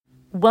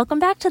Welcome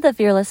back to the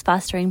Fearless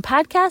Fostering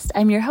Podcast.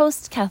 I'm your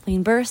host,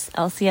 Kathleen Burse,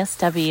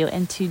 LCSW,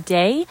 and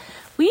today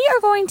we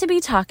are going to be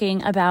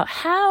talking about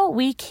how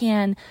we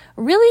can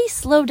really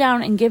slow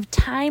down and give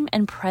time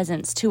and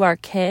presence to our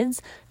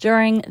kids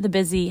during the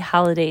busy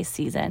holiday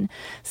season.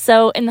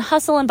 So in the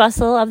hustle and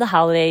bustle of the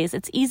holidays,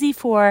 it's easy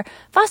for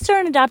foster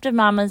and adoptive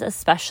mamas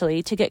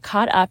especially to get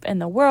caught up in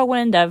the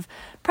whirlwind of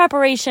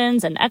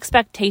preparations and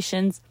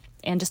expectations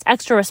and just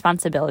extra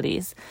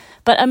responsibilities.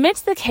 But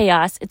amidst the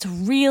chaos, it's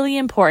really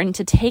important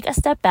to take a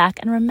step back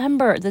and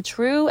remember the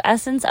true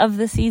essence of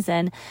the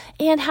season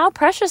and how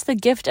precious the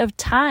gift of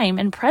time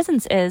and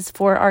presence is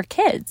for our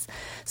kids.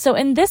 So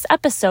in this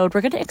episode,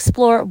 we're going to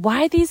explore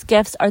why these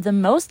gifts are the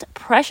most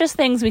precious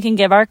things we can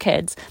give our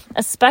kids,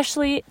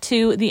 especially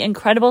to the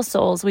incredible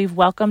souls we've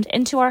welcomed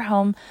into our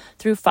home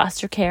through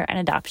foster care and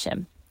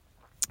adoption.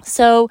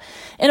 So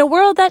in a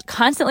world that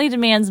constantly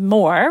demands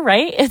more,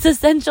 right, it's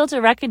essential to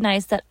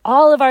recognize that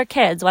all of our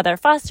kids, whether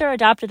foster,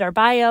 adopted, or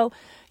bio,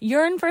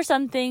 yearn for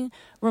something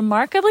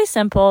remarkably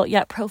simple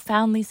yet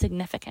profoundly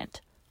significant: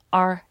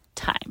 our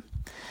time.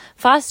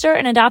 Foster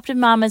and adoptive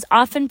mamas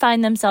often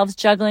find themselves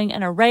juggling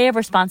an array of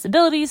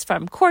responsibilities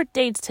from court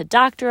dates to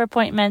doctor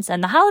appointments,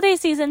 and the holiday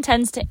season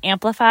tends to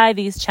amplify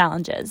these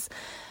challenges.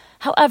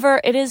 However,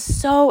 it is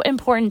so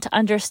important to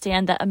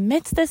understand that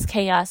amidst this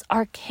chaos,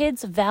 our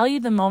kids value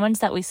the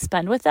moments that we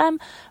spend with them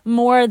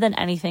more than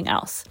anything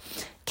else.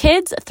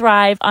 Kids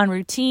thrive on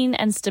routine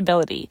and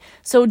stability.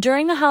 So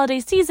during the holiday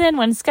season,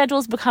 when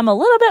schedules become a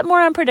little bit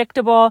more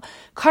unpredictable,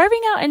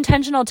 carving out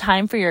intentional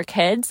time for your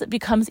kids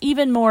becomes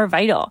even more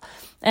vital.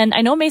 And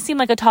I know it may seem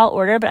like a tall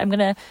order, but I'm going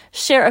to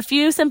share a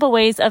few simple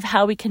ways of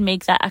how we can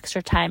make that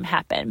extra time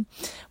happen.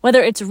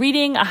 Whether it's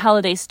reading a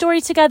holiday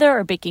story together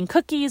or baking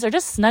cookies or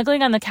just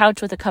snuggling on the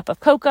couch with a cup of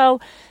cocoa,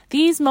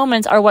 these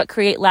moments are what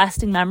create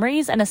lasting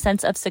memories and a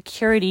sense of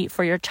security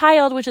for your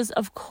child, which is,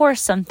 of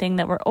course, something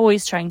that we're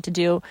always trying to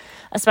do,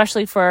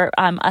 especially for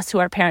us who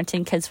are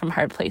parenting kids from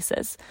hard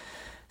places.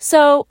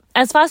 So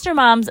as foster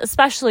moms,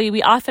 especially,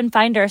 we often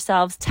find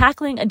ourselves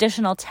tackling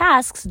additional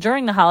tasks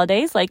during the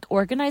holidays, like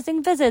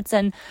organizing visits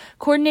and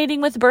coordinating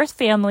with birth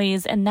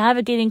families and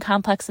navigating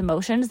complex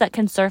emotions that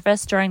can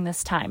surface during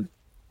this time.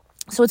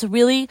 So it's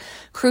really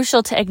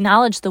crucial to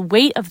acknowledge the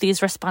weight of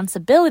these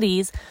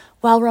responsibilities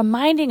while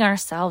reminding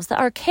ourselves that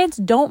our kids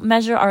don't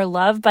measure our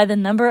love by the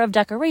number of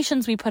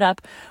decorations we put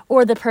up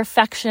or the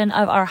perfection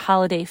of our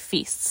holiday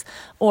feasts,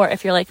 or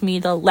if you're like me,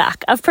 the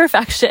lack of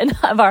perfection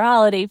of our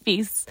holiday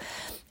feasts.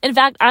 In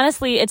fact,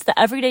 honestly, it's the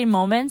everyday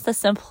moments, the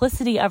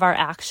simplicity of our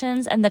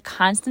actions, and the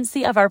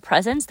constancy of our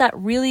presence that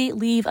really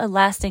leave a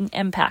lasting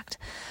impact.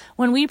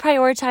 When we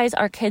prioritize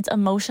our kids'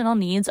 emotional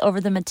needs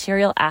over the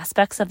material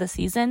aspects of the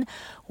season,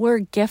 we're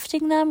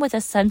gifting them with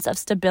a sense of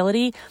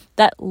stability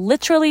that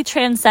literally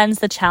transcends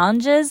the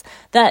challenges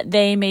that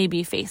they may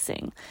be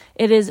facing.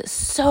 It is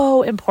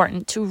so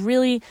important to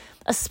really,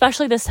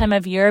 especially this time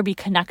of year, be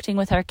connecting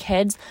with our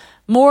kids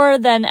more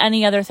than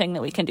any other thing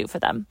that we can do for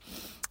them.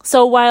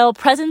 So while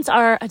presents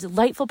are a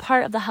delightful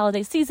part of the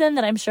holiday season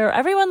that I'm sure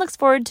everyone looks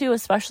forward to,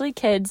 especially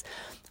kids,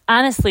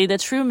 honestly, the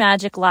true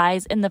magic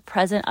lies in the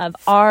present of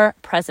our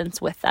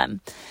presence with them.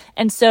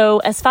 And so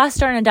as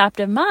foster and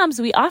adoptive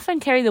moms, we often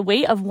carry the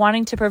weight of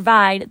wanting to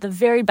provide the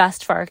very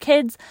best for our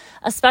kids,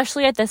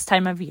 especially at this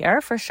time of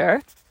year, for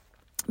sure.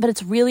 But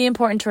it's really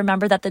important to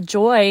remember that the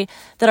joy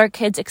that our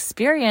kids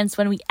experience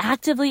when we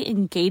actively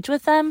engage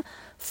with them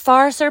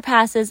far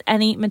surpasses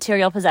any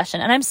material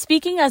possession. And I'm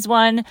speaking as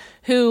one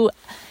who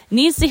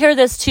needs to hear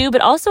this too, but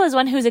also as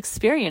one who's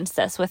experienced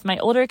this. With my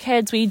older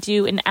kids, we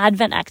do an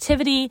Advent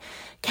activity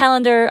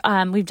calendar.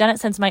 We've done it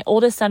since my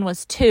oldest son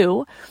was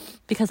 2,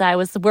 because I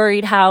was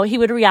worried how he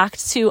would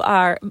react to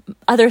our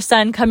other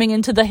son coming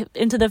into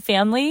the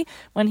family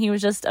when he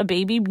was just a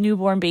baby,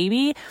 newborn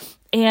baby.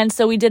 And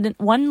so we did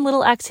one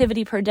little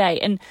activity per day.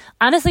 And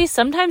honestly,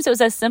 sometimes it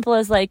was as simple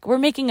as like, we're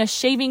making a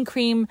shaving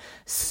cream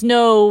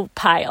snow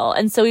pile.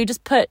 And so we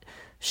just put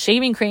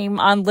shaving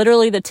cream on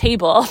literally the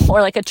table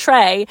or like a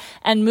tray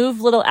and move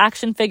little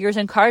action figures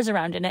and cars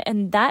around in it.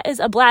 And that is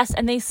a blast.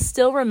 And they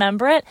still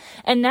remember it.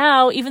 And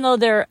now, even though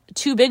they're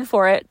too big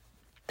for it,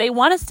 they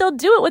want to still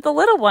do it with the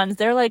little ones.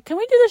 They're like, can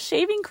we do the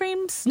shaving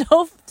cream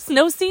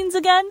snow scenes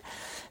again?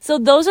 So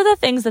those are the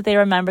things that they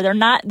remember.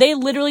 They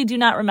literally do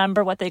not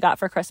remember what they got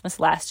for Christmas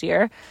last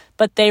year,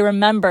 but they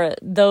remember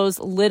those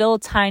little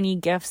tiny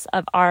gifts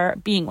of our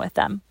being with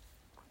them.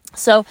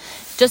 So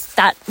just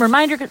that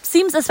reminder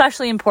seems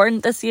especially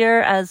important this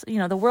year as, you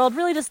know, the world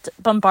really just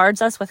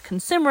bombards us with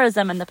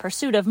consumerism and the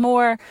pursuit of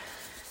more.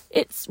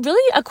 It's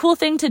really a cool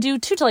thing to do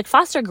too, to like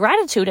foster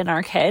gratitude in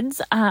our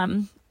kids.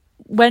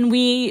 When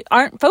we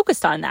aren't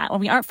focused on that,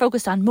 when we aren't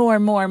focused on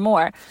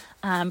more.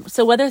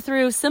 So whether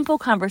through simple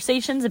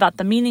conversations about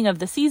the meaning of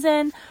the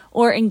season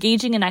or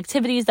engaging in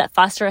activities that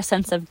foster a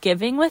sense of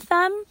giving with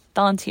them,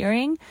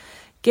 volunteering,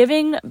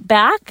 giving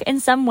back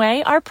in some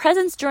way, our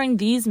presence during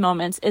these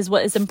moments is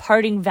what is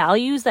imparting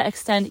values that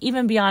extend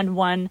even beyond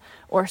one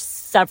or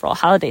several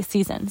holiday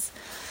seasons.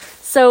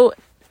 So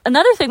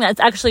another thing that's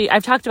actually,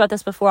 I've talked about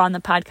this before on the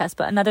podcast,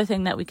 but another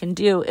thing that we can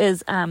do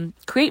is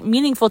create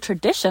meaningful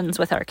traditions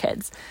with our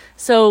kids.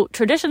 So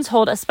traditions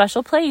hold a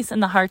special place in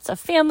the hearts of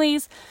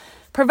families,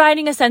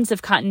 providing a sense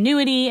of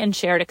continuity and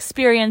shared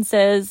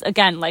experiences.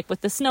 Again, like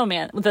with the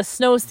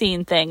snow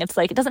scene thing, it's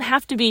like, it doesn't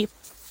have to be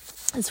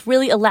this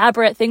really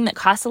elaborate thing that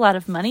costs a lot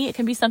of money. It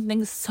can be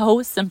something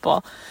so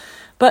simple.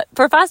 But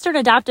for foster and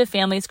adoptive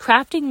families,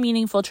 crafting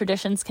meaningful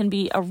traditions can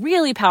be a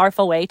really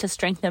powerful way to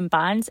strengthen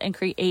bonds and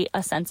create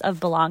a sense of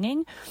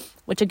belonging,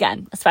 which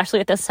again, especially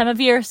at this time of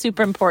year,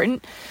 super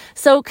important.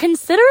 So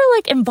consider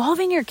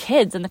involving your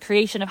kids in the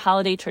creation of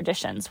holiday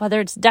traditions, whether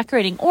it's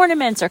decorating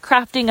ornaments or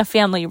crafting a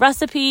family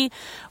recipe,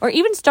 or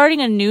even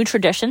starting a new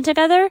tradition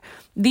together.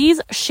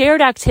 These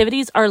shared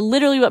activities are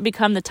literally what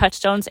become the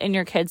touchstones in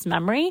your kids'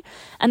 memory.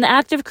 And the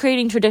act of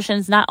creating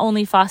traditions not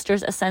only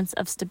fosters a sense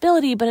of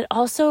stability, but it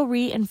also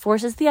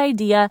reinforces the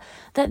idea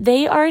that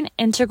they are an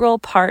integral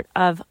part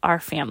of our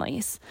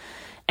families.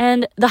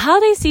 And the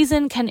holiday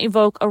season can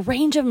evoke a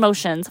range of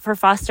emotions for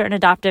foster and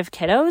adoptive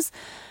kiddos.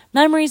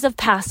 Memories of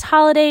past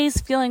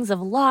holidays, feelings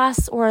of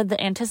loss, or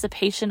the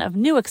anticipation of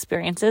new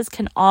experiences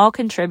can all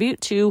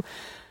contribute to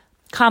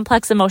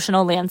complex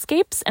emotional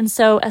landscapes. And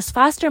so as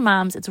foster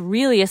moms, it's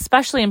really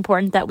especially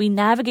important that we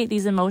navigate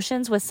these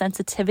emotions with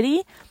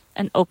sensitivity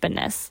and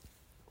openness.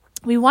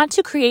 We want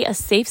to create a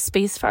safe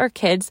space for our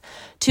kids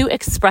to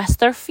express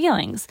their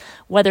feelings,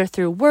 whether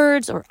through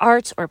words or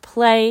art or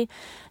play.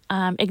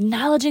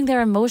 Acknowledging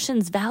their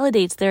emotions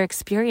validates their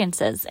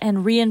experiences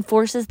and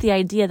reinforces the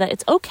idea that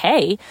it's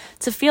okay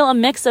to feel a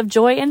mix of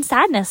joy and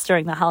sadness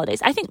during the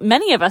holidays. I think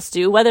many of us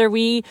do, whether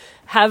we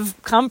have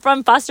come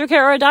from foster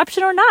care or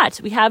adoption or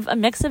not. We have a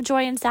mix of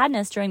joy and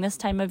sadness during this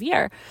time of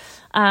year.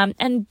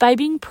 And by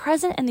being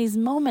present in these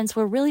moments,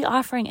 we're really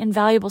offering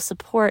invaluable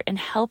support and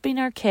helping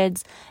our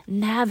kids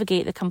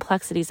navigate the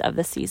complexities of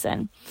the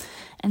season.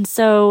 And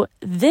so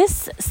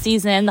this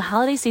season, the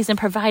holiday season,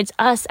 provides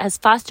us as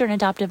foster and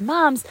adoptive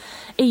moms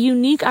a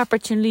unique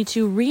opportunity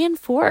to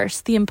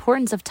reinforce the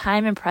importance of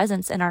time and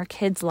presence in our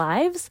kids'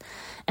 lives.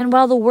 And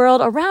while the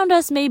world around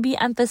us may be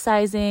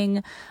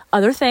emphasizing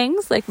other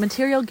things like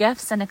material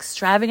gifts and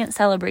extravagant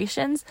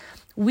celebrations,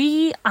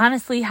 we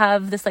honestly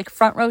have this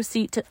front row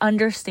seat to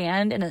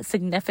understand in a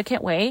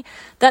significant way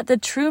that the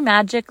true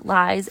magic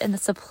lies in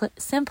the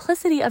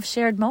simplicity of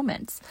shared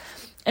moments.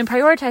 In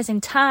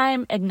prioritizing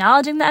time,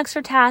 acknowledging the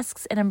extra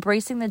tasks, and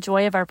embracing the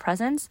joy of our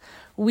presence,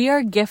 we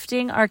are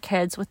gifting our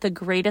kids with the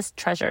greatest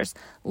treasures: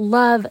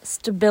 love,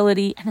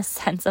 stability, and a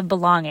sense of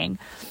belonging.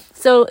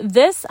 So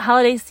this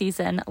holiday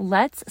season,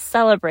 let's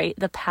celebrate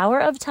the power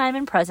of time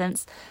and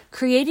presence,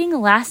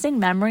 creating lasting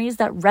memories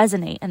that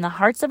resonate in the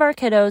hearts of our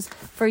kiddos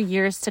for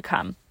years to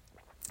come.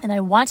 And I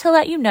want to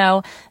let you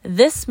know,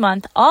 this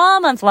month,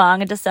 all month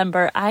long in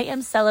December, I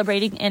am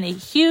celebrating in a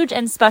huge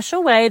and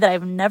special way that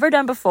I've never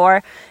done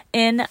before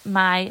in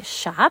my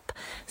shop.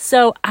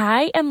 So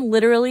I am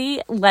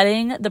literally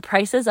letting the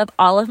prices of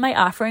all of my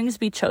offerings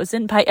be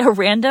chosen by a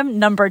random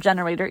number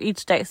generator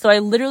each day. So I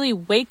literally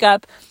wake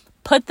up,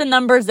 put the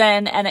numbers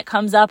in, and it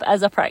comes up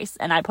as a price,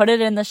 and I put it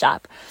in the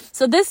shop.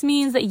 So this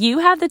means that you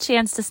have the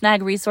chance to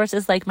snag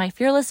resources like my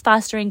Fearless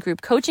Fostering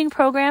Group Coaching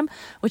Program,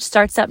 which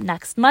starts up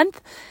next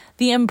month,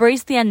 the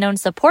Embrace the Unknown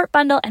Support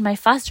Bundle, and my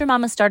Foster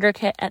Mama Starter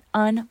Kit at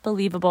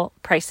unbelievable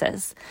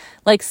prices.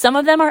 Some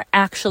of them are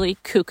actually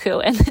cuckoo,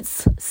 and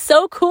it's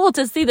so cool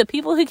to see the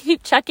people who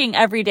keep checking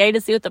every day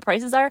to see what the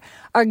prices are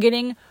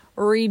getting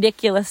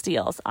ridiculous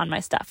deals on my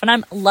stuff, and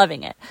I'm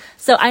loving it.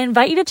 So I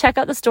invite you to check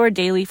out the store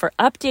daily for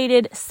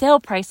updated sale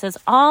prices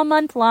all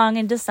month long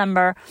in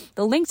December.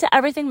 The link to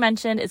everything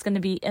mentioned is going to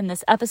be in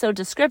this episode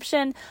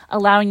description,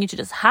 allowing you to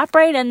just hop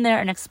right in there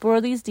and explore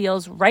these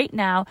deals right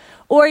now.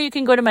 Or you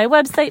can go to my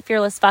website,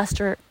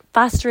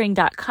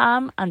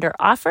 fearlessfostering.com, under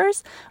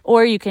offers,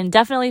 or you can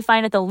definitely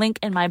find the link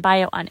in my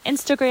bio on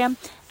Instagram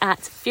at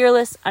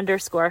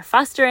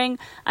fearless_fostering.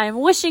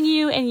 I'm wishing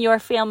you and your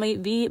family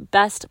the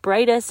best,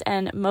 brightest,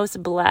 and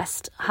most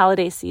blessed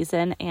holiday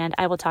season, and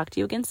I will talk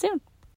to you again soon.